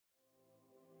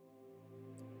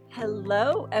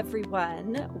Hello,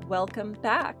 everyone. Welcome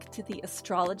back to the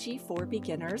Astrology for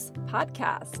Beginners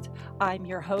podcast. I'm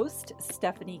your host,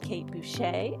 Stephanie Kate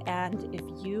Boucher, and if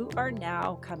you are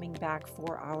now coming back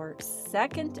for our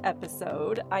second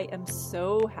episode, I am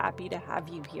so happy to have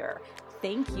you here.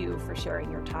 Thank you for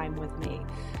sharing your time with me.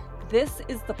 This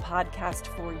is the podcast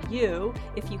for you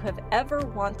if you have ever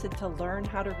wanted to learn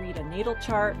how to read a natal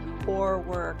chart or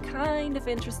were kind of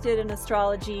interested in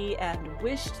astrology and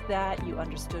wished that you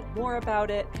understood more about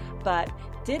it, but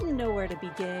didn't know where to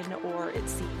begin, or it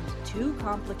seemed too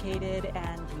complicated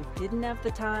and you didn't have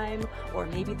the time or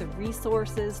maybe the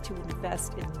resources to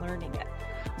invest in learning it.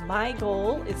 My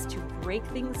goal is to break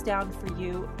things down for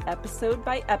you episode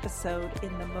by episode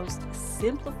in the most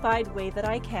simplified way that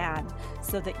I can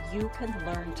so that you can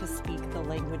learn to speak the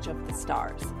language of the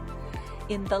stars.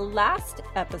 In the last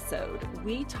episode,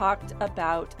 we talked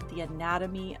about the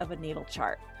anatomy of a natal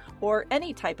chart, or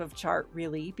any type of chart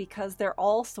really, because they're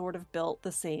all sort of built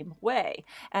the same way.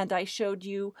 And I showed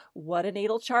you what a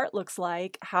natal chart looks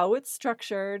like, how it's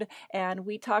structured, and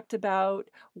we talked about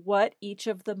what each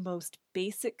of the most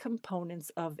basic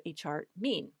components of a chart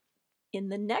mean. In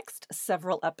the next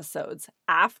several episodes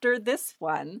after this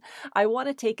one, I want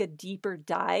to take a deeper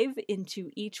dive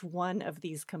into each one of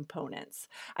these components.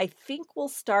 I think we'll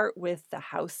start with the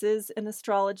houses in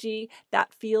astrology.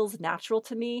 That feels natural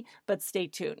to me, but stay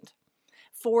tuned.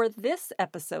 For this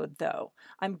episode, though,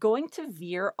 I'm going to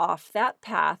veer off that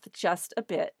path just a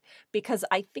bit because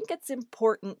I think it's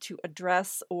important to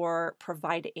address or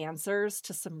provide answers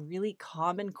to some really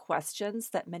common questions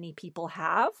that many people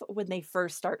have when they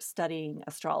first start studying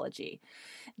astrology.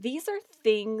 These are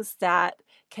things that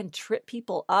can trip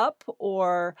people up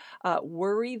or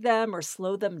worry them or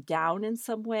slow them down in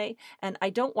some way, and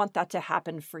I don't want that to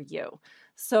happen for you.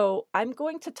 So I'm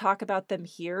going to talk about them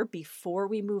here before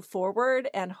we move forward,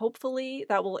 and hopefully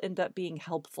that will end up being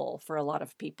helpful for a lot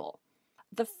of people.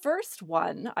 The first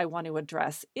one I want to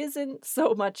address isn't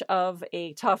so much of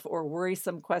a tough or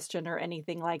worrisome question or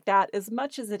anything like that, as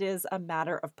much as it is a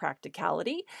matter of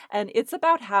practicality, and it's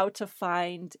about how to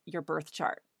find your birth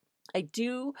chart. I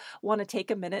do want to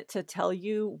take a minute to tell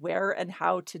you where and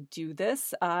how to do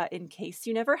this in case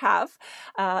you never have,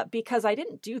 because I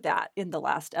didn't do that in the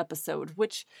last episode,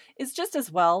 which is just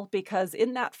as well, because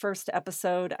in that first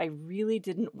episode, I really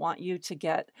didn't want you to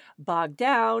get bogged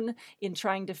down in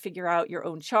trying to figure out your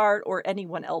own chart or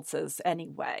anyone else's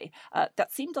anyway.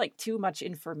 That seemed like too much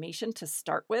information to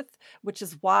start with, which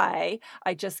is why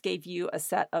I just gave you a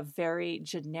set of very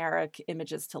generic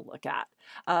images to look at.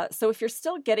 So if you're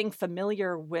still getting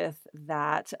familiar with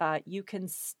that, you can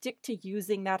stick to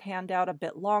using that handout a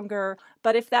bit longer.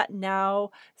 But if that now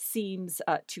seems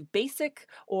too basic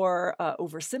or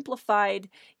oversimplified,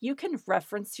 you can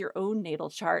reference your own natal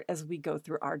chart as we go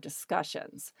through our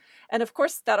discussions. And of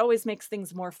course, that always makes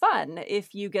things more fun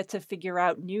if you get to figure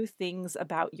out new things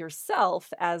about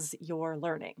yourself as you're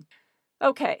learning.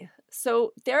 Okay,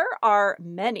 so there are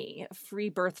many free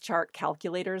birth chart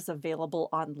calculators available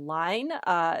online,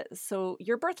 so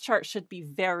your birth chart should be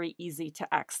very easy to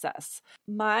access.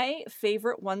 My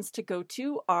favorite ones to go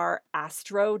to are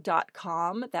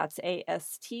astro.com, that's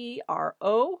ASTRO.com,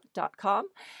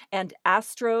 and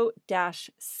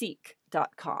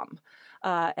astro-seek.com.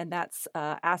 And that's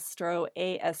astro,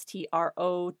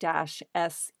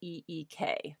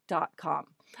 ASTRO-SEEK.com.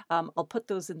 I'll put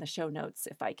those in the show notes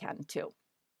if I can too.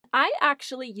 I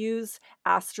actually use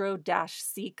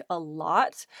astro-seek a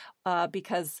lot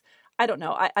because I don't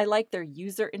know, I like their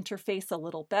user interface a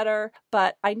little better,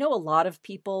 but I know a lot of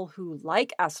people who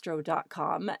like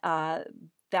astro.com.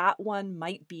 That one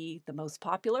might be the most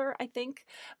popular, I think,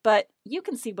 but you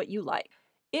can see what you like.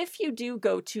 If you do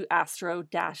go to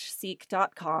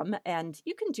astro-seek.com, and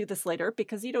you can do this later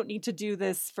because you don't need to do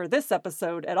this for this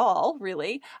episode at all,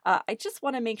 really, I just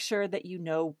want to make sure that you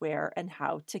know where and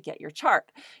how to get your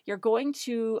chart. You're going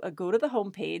to go to the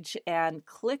homepage and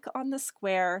click on the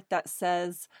square that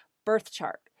says birth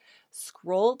chart.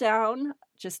 Scroll down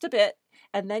just a bit,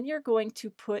 and then you're going to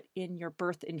put in your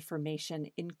birth information,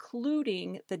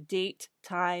 including the date,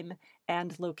 time,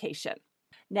 and location.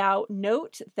 Now,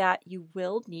 note that you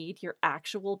will need your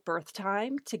actual birth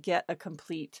time to get a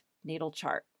complete natal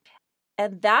chart.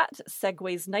 And that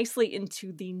segues nicely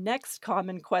into the next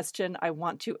common question I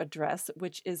want to address,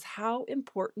 which is how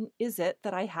important is it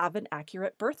that I have an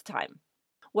accurate birth time?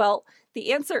 Well,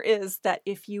 the answer is that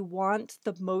if you want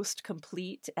the most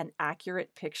complete and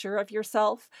accurate picture of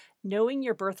yourself, knowing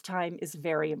your birth time is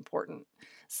very important.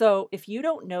 So if you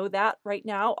don't know that right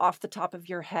now off the top of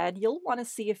your head, you'll want to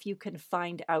see if you can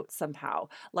find out somehow,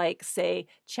 like, say,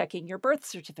 checking your birth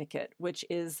certificate, which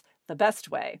is the best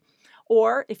way.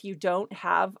 Or if you don't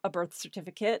have a birth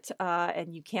certificate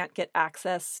and you can't get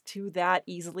access to that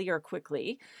easily or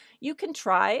quickly, you can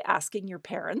try asking your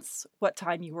parents what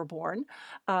time you were born.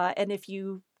 And if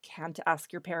you can't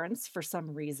ask your parents for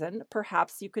some reason,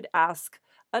 perhaps you could ask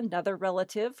another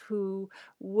relative who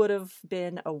would have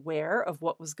been aware of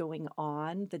what was going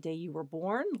on the day you were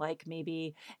born, like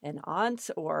maybe an aunt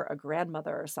or a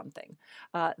grandmother or something.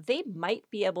 They might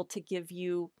be able to give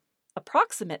you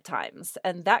approximate times,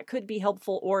 and that could be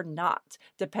helpful or not,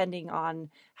 depending on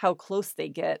how close they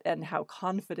get and how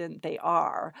confident they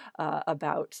are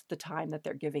about the time that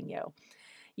they're giving you.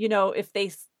 If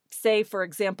they say, for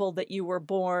example, that you were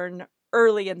born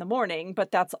early in the morning, but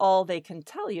that's all they can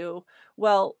tell you,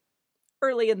 well,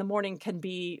 early in the morning can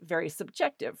be very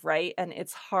subjective, right? And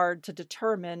it's hard to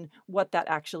determine what that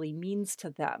actually means to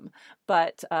them.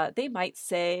 But they might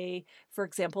say, for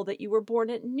example, that you were born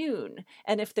at noon.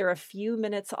 And if they're a few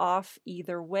minutes off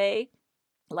either way,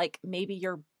 like maybe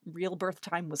your real birth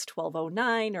time was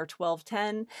 12:09 or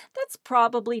 12:10, that's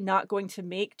probably not going to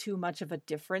make too much of a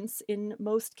difference in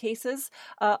most cases,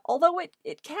 although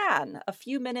it can. A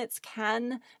few minutes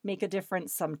can make a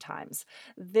difference sometimes.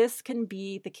 This can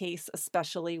be the case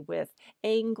especially with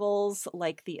angles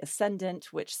like the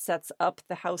ascendant, which sets up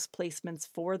the house placements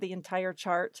for the entire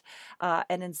chart.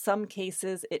 And in some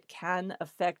cases, it can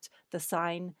affect the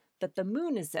sign that the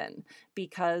moon is in,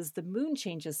 because the moon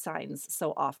changes signs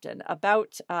so often,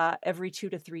 about every 2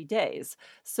 to 3 days.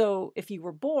 So if you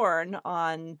were born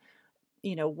on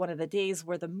one of the days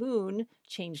where the moon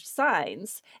changed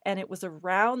signs, and it was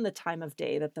around the time of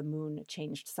day that the moon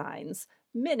changed signs,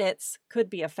 minutes could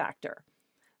be a factor.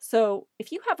 So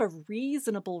if you have a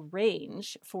reasonable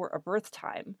range for a birth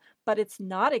time, but it's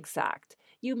not exact,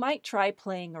 you might try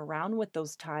playing around with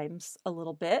those times a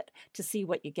little bit to see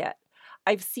what you get.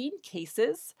 I've seen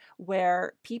cases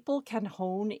where people can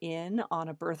hone in on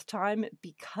a birth time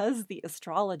because the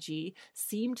astrology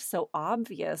seemed so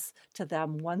obvious to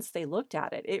them once they looked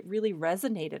at it. It really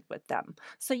resonated with them.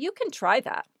 So you can try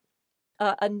that.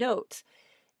 A note: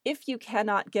 if you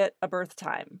cannot get a birth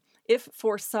time, if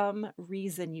for some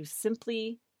reason you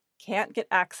simply can't get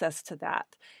access to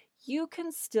that, you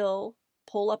can still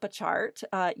pull up a chart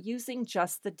using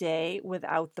just the day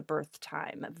without the birth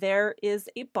time. There is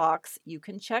a box you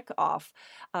can check off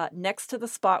next to the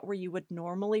spot where you would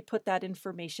normally put that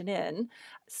information in,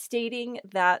 stating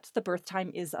that the birth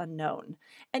time is unknown.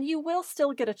 And you will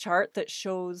still get a chart that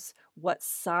shows what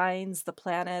signs the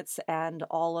planets and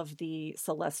all of the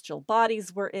celestial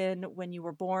bodies were in when you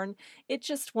were born. It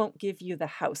just won't give you the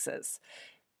houses.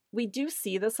 We do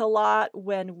see this a lot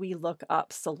when we look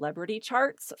up celebrity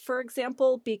charts, for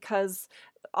example, because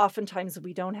oftentimes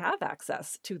we don't have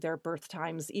access to their birth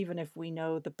times, even if we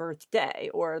know the birthday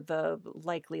or the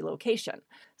likely location.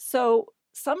 So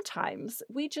sometimes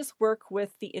we just work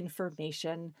with the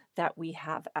information that we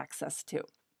have access to.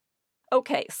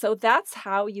 Okay, so that's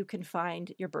how you can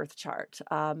find your birth chart.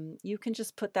 You can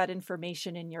just put that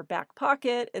information in your back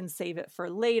pocket and save it for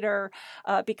later,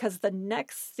 because the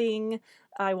next thing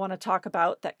I want to talk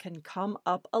about that can come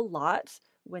up a lot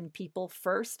when people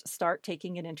first start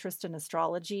taking an interest in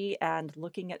astrology and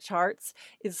looking at charts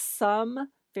is some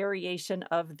variation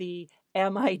of the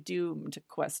 "am I doomed?"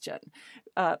 question.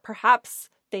 Perhaps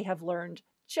they have learned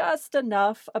just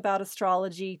enough about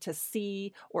astrology to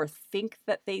see or think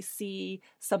that they see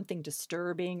something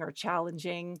disturbing or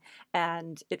challenging,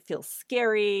 and it feels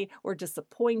scary or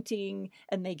disappointing,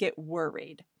 and they get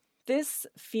worried. This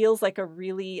feels like a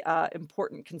really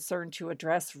important concern to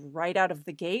address right out of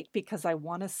the gate, because I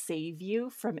want to save you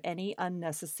from any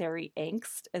unnecessary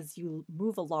angst as you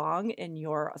move along in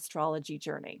your astrology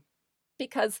journey.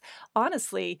 Because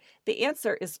honestly, the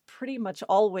answer is pretty much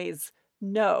always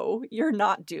no, you're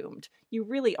not doomed. You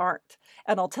really aren't.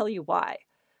 And I'll tell you why.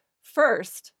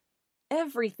 First,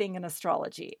 everything in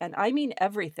astrology, and I mean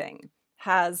everything,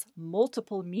 has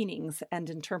multiple meanings and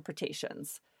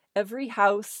interpretations. Every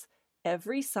house,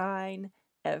 every sign,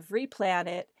 every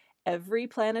planet, every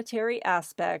planetary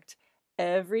aspect,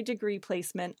 every degree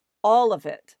placement, all of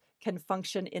it can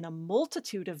function in a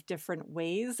multitude of different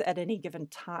ways at any given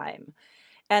time.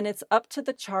 And it's up to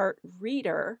the chart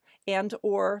reader and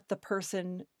or the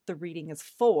person the reading is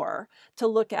for to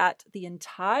look at the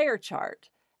entire chart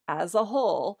as a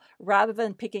whole, rather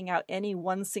than picking out any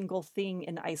one single thing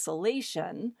in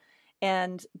isolation,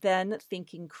 and then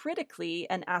thinking critically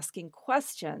and asking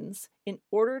questions in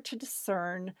order to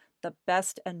discern the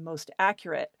best and most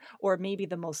accurate, or maybe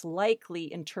the most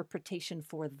likely interpretation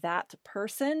for that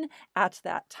person at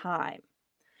that time.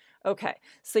 Okay,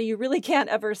 so you really can't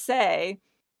ever say,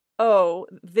 oh,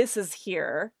 this is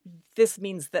here, this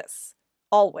means this,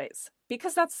 always,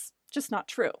 because that's just not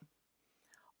true.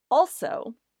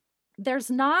 Also, there's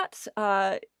not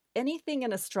anything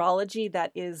in astrology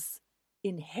that is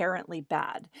inherently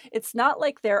bad. It's not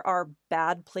like there are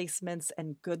bad placements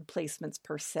and good placements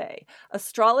per se.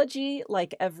 Astrology,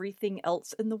 like everything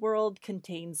else in the world,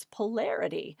 contains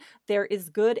polarity. There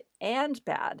is good and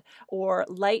bad, or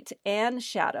light and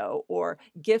shadow, or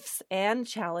gifts and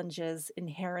challenges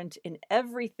inherent in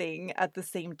everything at the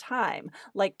same time,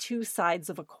 like two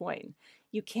sides of a coin.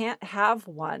 You can't have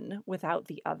one without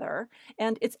the other,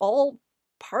 and it's all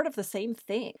part of the same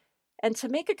thing. And to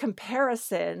make a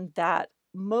comparison that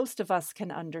most of us can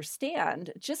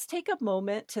understand, just take a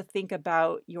moment to think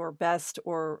about your best,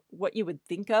 or what you would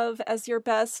think of as your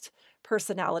best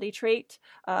personality trait.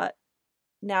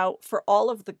 Now, for all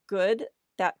of the good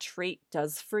that trait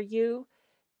does for you,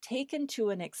 taken to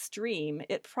an extreme,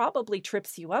 it probably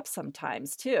trips you up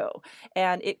sometimes too.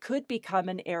 And it could become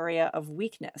an area of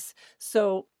weakness.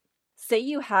 So, say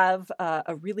you have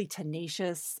a really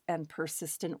tenacious and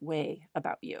persistent way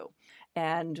about you.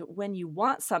 And when you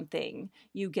want something,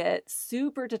 you get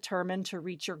super determined to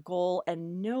reach your goal,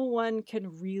 and no one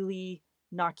can really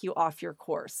knock you off your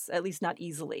course, at least not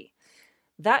easily.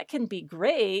 That can be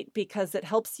great because it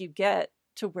helps you get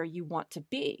to where you want to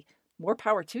be. More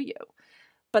power to you.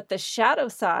 But the shadow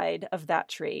side of that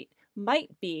trait might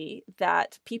be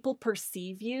that people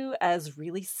perceive you as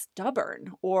really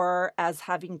stubborn, or as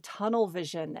having tunnel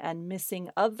vision and missing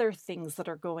other things that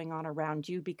are going on around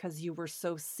you because you were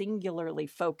so singularly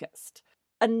focused.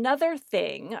 Another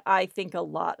thing I think a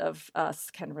lot of us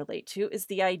can relate to is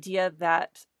the idea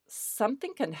that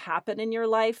something can happen in your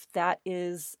life that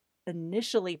is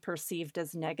initially perceived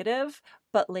as negative,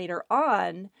 but later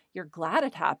on, you're glad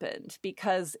it happened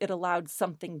because it allowed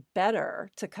something better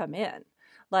to come in.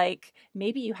 Like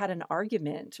maybe you had an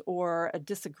argument or a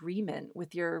disagreement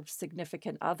with your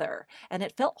significant other, and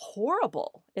it felt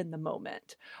horrible in the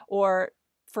moment, or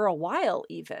for a while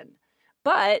even.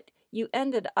 But you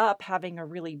ended up having a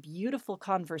really beautiful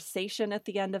conversation at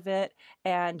the end of it,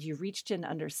 and you reached an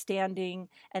understanding,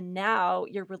 and now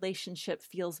your relationship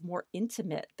feels more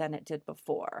intimate than it did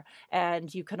before.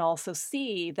 And you can also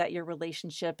see that your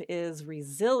relationship is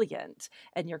resilient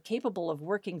and you're capable of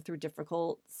working through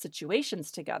difficult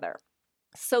situations together.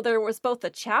 So there was both a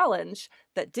challenge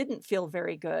that didn't feel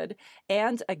very good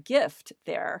and a gift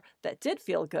there that did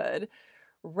feel good,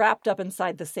 wrapped up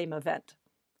inside the same event.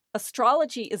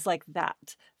 Astrology is like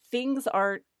that. Things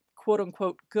aren't quote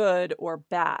unquote good or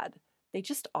bad, they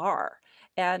just are.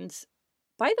 And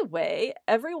by the way,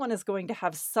 everyone is going to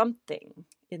have something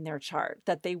in their chart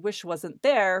that they wish wasn't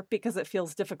there because it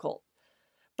feels difficult.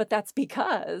 But that's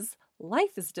because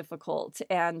life is difficult,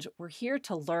 and we're here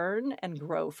to learn and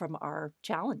grow from our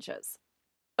challenges.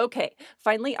 Okay,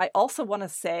 finally, I also want to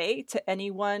say to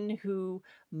anyone who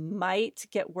might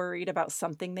get worried about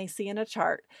something they see in a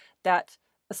chart that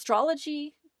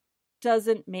astrology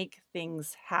doesn't make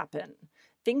things happen.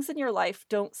 Things in your life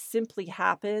don't simply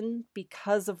happen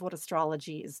because of what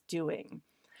astrology is doing.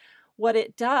 What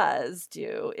it does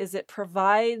do is it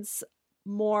provides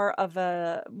more of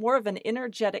an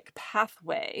energetic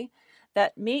pathway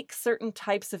that makes certain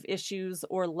types of issues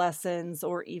or lessons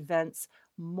or events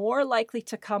more likely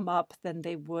to come up than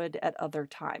they would at other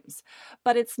times.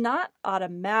 But it's not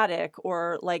automatic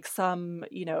or like some,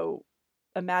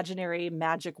 imaginary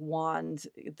magic wand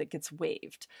that gets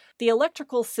waved. The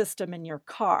electrical system in your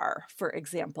car, for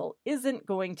example, isn't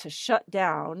going to shut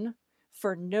down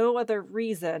for no other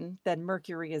reason than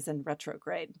Mercury is in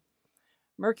retrograde.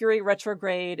 Mercury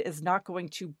retrograde is not going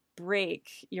to break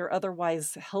your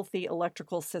otherwise healthy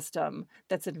electrical system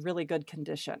that's in really good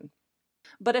condition.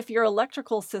 But if your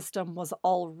electrical system was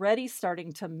already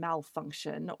starting to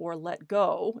malfunction or let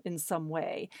go in some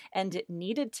way, and it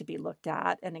needed to be looked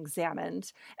at and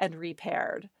examined and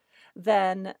repaired,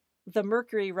 then the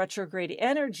Mercury retrograde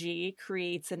energy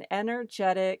creates an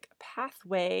energetic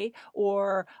pathway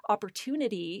or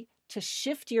opportunity to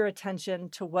shift your attention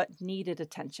to what needed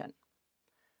attention.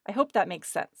 I hope that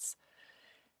makes sense.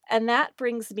 And that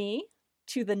brings me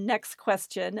to the next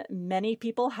question many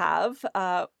people have,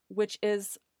 which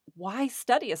is, why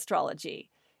study astrology?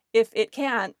 If it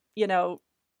can't,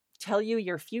 tell you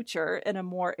your future in a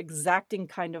more exacting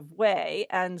kind of way,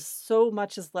 and so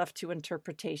much is left to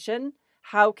interpretation,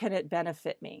 how can it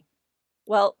benefit me?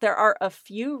 Well, there are a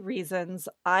few reasons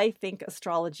I think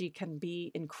astrology can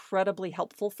be incredibly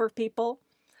helpful for people.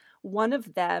 One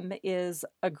of them is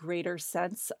a greater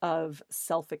sense of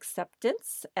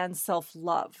self-acceptance and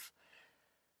self-love.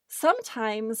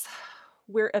 Sometimes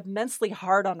we're immensely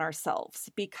hard on ourselves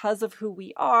because of who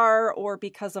we are or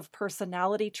because of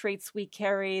personality traits we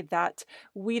carry that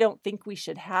we don't think we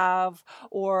should have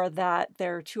or that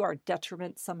they're to our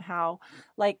detriment somehow.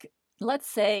 Like, let's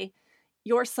say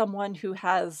you're someone who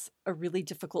has a really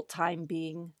difficult time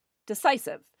being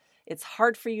decisive. It's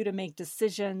hard for you to make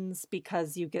decisions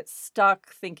because you get stuck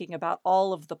thinking about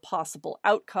all of the possible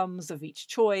outcomes of each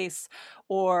choice,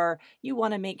 or you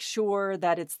want to make sure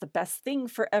that it's the best thing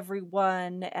for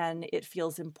everyone, and it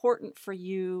feels important for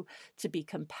you to be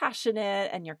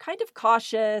compassionate, and you're kind of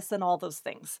cautious and all those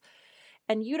things.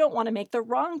 And you don't want to make the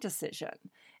wrong decision.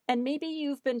 And maybe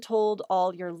you've been told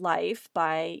all your life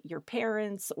by your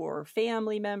parents or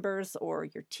family members or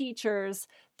your teachers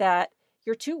that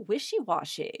you're too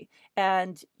wishy-washy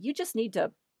and you just need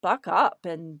to buck up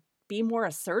and be more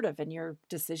assertive in your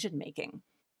decision making.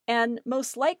 And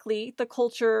most likely, the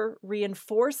culture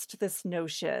reinforced this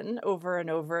notion over and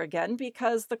over again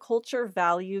because the culture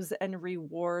values and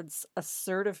rewards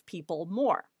assertive people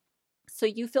more. So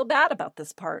you feel bad about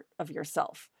this part of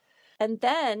yourself. And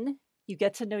then you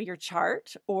get to know your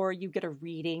chart or you get a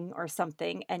reading or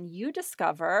something and you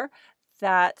discover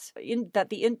that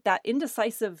that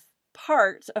indecisive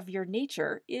part of your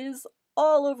nature is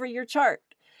all over your chart.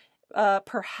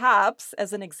 Perhaps,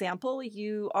 as an example,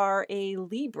 you are a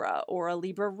Libra or a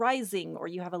Libra rising, or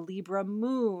you have a Libra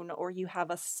moon, or you have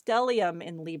a stellium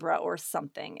in Libra or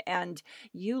something, and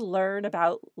you learn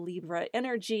about Libra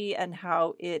energy and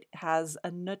how it has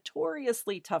a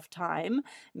notoriously tough time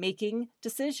making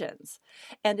decisions.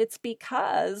 And it's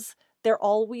because they're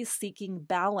always seeking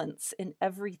balance in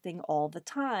everything all the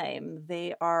time.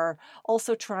 They are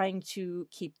also trying to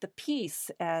keep the peace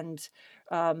and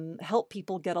help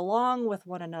people get along with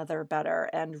one another better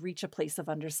and reach a place of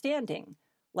understanding,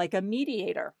 like a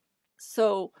mediator.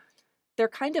 So they're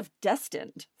kind of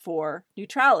destined for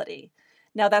neutrality.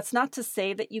 Now, that's not to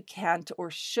say that you can't or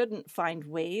shouldn't find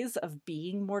ways of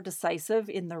being more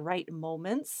decisive in the right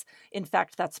moments. In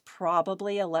fact, that's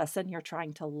probably a lesson you're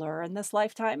trying to learn this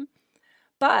lifetime.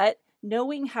 But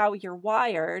knowing how you're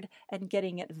wired and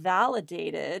getting it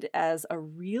validated as a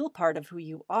real part of who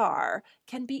you are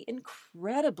can be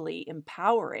incredibly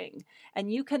empowering.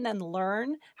 And you can then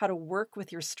learn how to work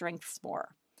with your strengths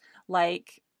more.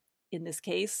 Like, in this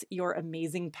case, your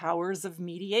amazing powers of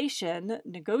mediation,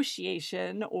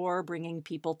 negotiation, or bringing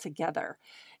people together.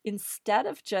 Instead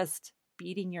of just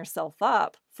beating yourself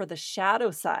up for the shadow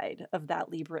side of that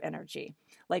Libra energy,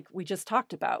 like we just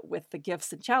talked about with the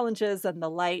gifts and challenges and the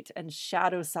light and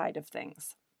shadow side of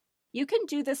things. You can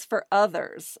do this for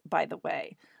others, by the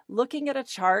way. Looking at a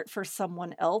chart for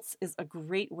someone else is a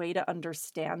great way to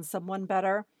understand someone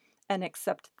better and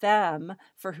accept them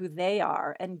for who they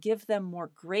are and give them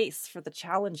more grace for the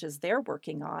challenges they're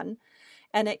working on.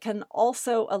 And it can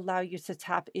also allow you to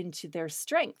tap into their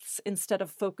strengths instead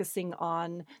of focusing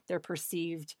on their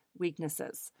perceived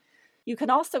weaknesses. You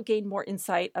can also gain more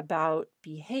insight about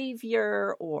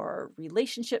behavior or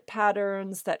relationship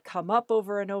patterns that come up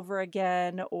over and over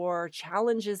again, or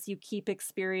challenges you keep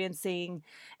experiencing,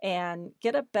 and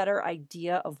get a better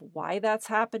idea of why that's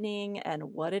happening and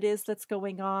what it is that's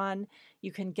going on.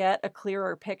 You can get a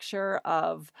clearer picture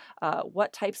of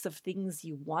what types of things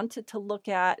you wanted to look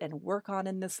at and work on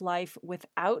in this life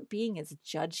without being as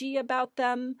judgy about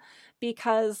them,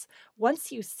 because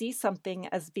once you see something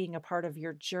as being a part of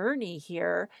your journey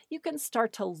here, you can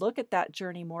start to look at that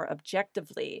journey more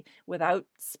objectively without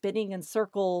spinning in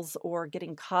circles or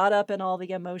getting caught up in all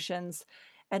the emotions.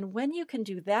 And when you can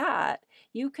do that,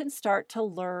 you can start to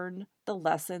learn the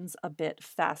lessons a bit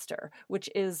faster, which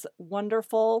is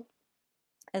wonderful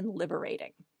and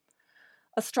liberating.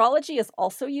 Astrology is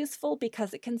also useful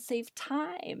because it can save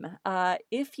time.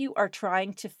 If you are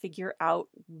trying to figure out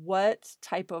what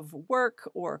type of work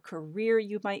or career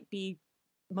you might be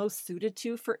most suited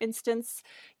to, for instance,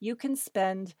 you can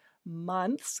spend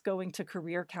months going to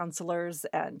career counselors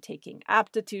and taking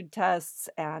aptitude tests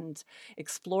and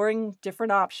exploring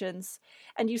different options.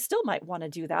 And you still might want to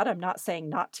do that. I'm not saying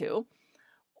not to.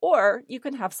 Or you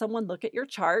can have someone look at your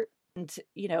chart. And,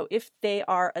 if they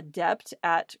are adept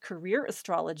at career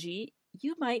astrology,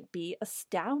 you might be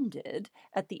astounded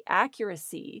at the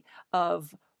accuracy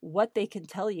of what they can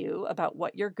tell you about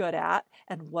what you're good at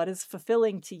and what is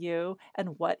fulfilling to you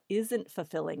and what isn't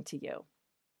fulfilling to you.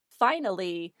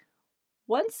 Finally,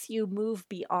 once you move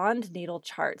beyond natal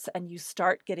charts and you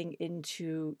start getting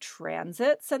into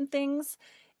transits and things,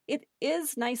 it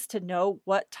is nice to know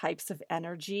what types of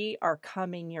energy are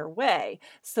coming your way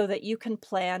so that you can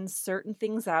plan certain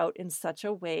things out in such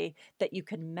a way that you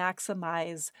can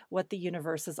maximize what the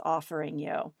universe is offering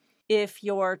you. If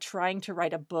you're trying to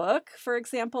write a book, for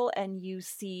example, and you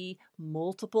see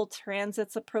multiple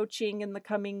transits approaching in the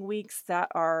coming weeks that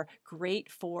are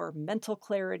great for mental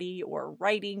clarity or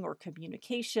writing or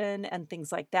communication and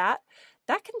things like that,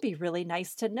 that can be really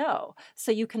nice to know. So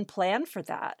you can plan for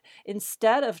that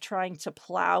instead of trying to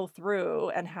plow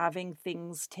through and having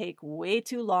things take way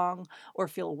too long or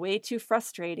feel way too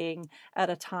frustrating at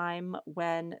a time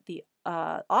when the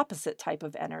opposite type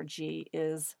of energy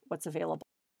is what's available.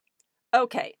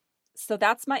 Okay, so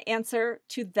that's my answer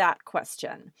to that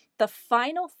question. The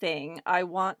final thing I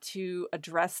want to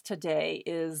address today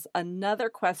is another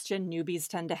question newbies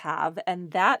tend to have,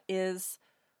 and that is,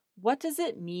 what does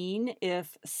it mean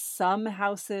if some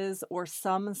houses or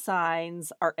some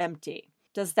signs are empty?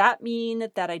 Does that mean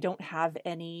that I don't have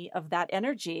any of that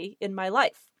energy in my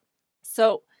life?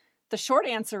 So the short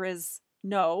answer is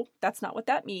no, that's not what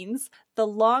that means. The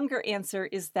longer answer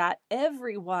is that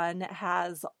everyone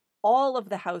has all of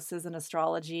the houses in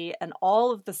astrology and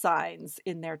all of the signs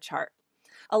in their chart.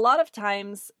 A lot of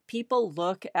times people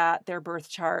look at their birth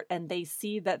chart and they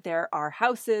see that there are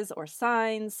houses or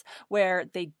signs where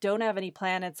they don't have any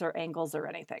planets or angles or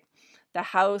anything. The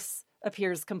house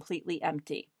appears completely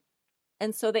empty.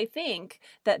 And so they think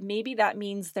that maybe that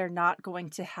means they're not going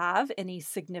to have any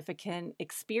significant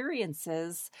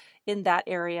experiences in that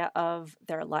area of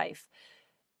their life.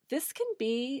 This can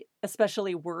be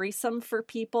especially worrisome for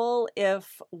people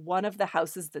if one of the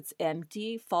houses that's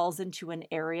empty falls into an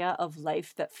area of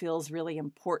life that feels really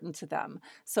important to them.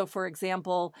 So, for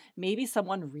example, maybe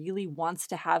someone really wants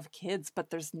to have kids, but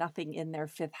there's nothing in their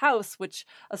fifth house, which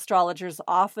astrologers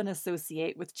often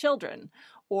associate with children.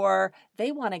 Or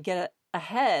they want to get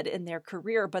ahead in their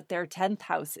career, but their 10th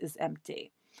house is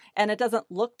empty. And it doesn't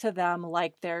look to them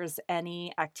like there's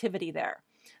any activity there.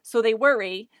 So they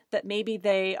worry that maybe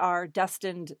they are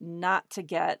destined not to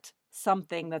get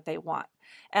something that they want.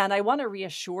 And I want to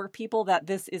reassure people that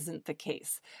this isn't the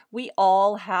case. We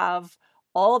all have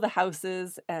all the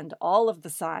houses and all of the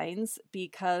signs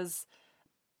because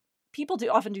people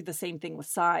often do the same thing with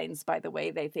signs, by the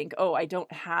way. They think, oh, I don't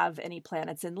have any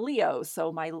planets in Leo,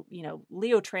 so my,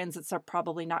 Leo transits are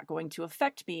probably not going to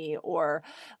affect me, or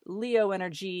Leo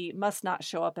energy must not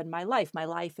show up in my life. My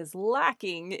life is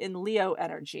lacking in Leo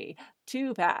energy.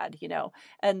 Too bad,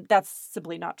 and that's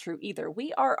simply not true either.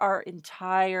 We are our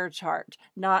entire chart,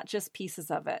 not just pieces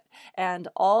of it. And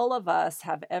all of us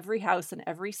have every house and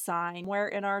every sign somewhere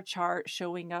in our chart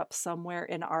showing up somewhere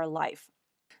in our life.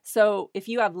 So if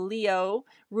you have Leo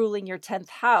ruling your 10th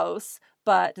house,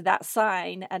 but that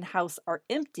sign and house are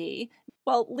empty,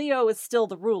 well, Leo is still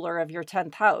the ruler of your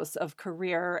 10th house of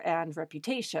career and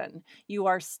reputation. You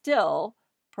are still,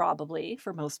 probably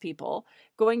for most people,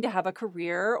 going to have a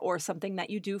career or something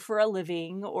that you do for a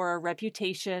living or a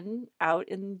reputation out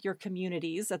in your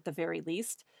communities at the very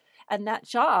least. And that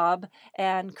job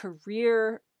and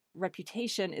career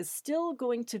reputation is still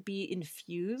going to be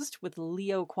infused with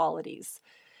Leo qualities.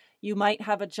 You might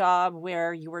have a job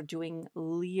where you are doing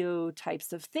Leo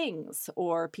types of things,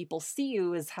 or people see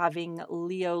you as having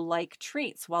Leo-like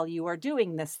traits while you are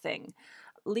doing this thing.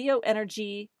 Leo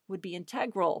energy would be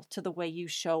integral to the way you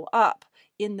show up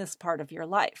in this part of your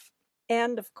life.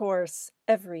 And of course,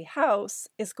 every house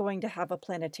is going to have a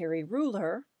planetary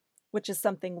ruler, which is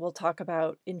something we'll talk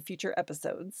about in future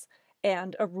episodes.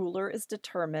 And a ruler is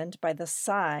determined by the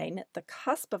sign the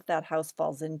cusp of that house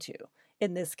falls into.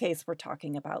 In this case, we're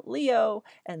talking about Leo,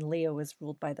 and Leo is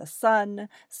ruled by the sun.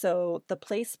 So the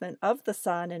placement of the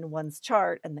sun in one's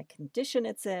chart and the condition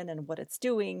it's in and what it's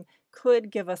doing could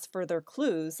give us further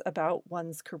clues about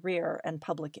one's career and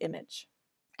public image.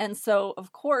 And so,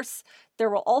 of course, there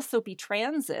will also be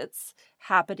transits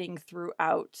happening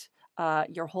throughout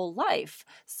your whole life.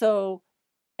 So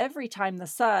every time the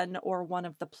sun or one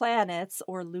of the planets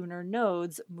or lunar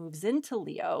nodes moves into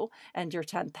Leo and your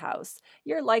 10th house,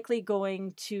 you're likely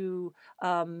going to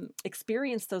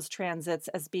experience those transits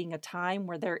as being a time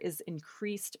where there is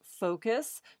increased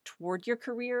focus toward your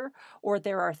career, or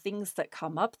there are things that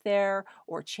come up there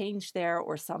or change there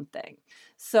or something.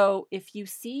 So if you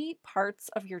see parts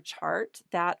of your chart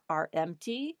that are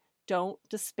empty, don't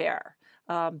despair.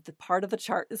 The part of the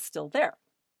chart is still there.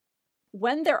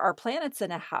 When there are planets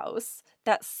in a house,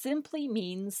 that simply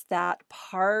means that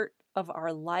part of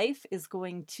our life is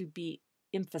going to be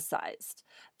emphasized,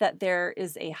 that there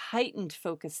is a heightened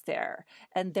focus there,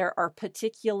 and there are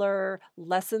particular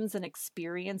lessons and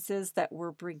experiences that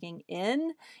we're bringing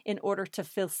in order to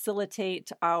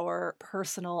facilitate our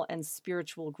personal and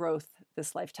spiritual growth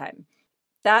this lifetime.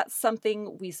 That's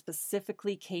something we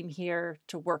specifically came here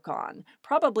to work on,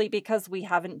 probably because we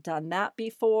haven't done that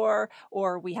before,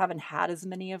 or we haven't had as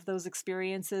many of those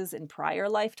experiences in prior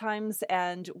lifetimes,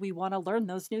 and we want to learn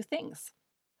those new things.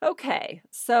 Okay,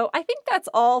 so I think that's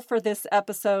all for this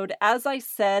episode. As I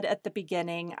said at the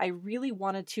beginning, I really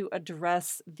wanted to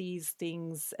address these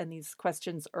things and these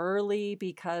questions early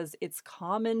because it's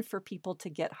common for people to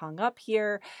get hung up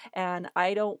here, and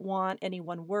I don't want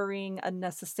anyone worrying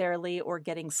unnecessarily or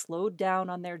getting slowed down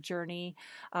on their journey.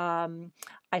 Um,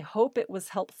 I hope it was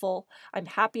helpful. I'm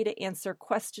happy to answer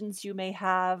questions you may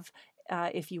have.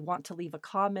 If you want to leave a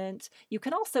comment, you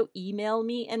can also email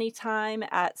me anytime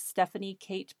at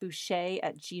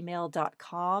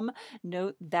stephaniekateboucher@gmail.com.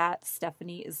 Note that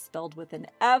Stephanie is spelled with an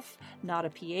F, not a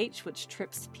PH, which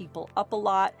trips people up a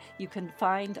lot. You can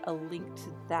find a link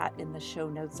to that in the show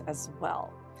notes as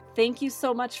well. Thank you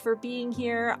so much for being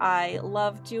here. I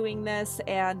love doing this,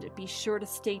 and be sure to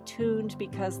stay tuned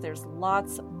because there's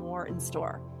lots more in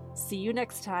store. See you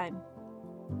next time.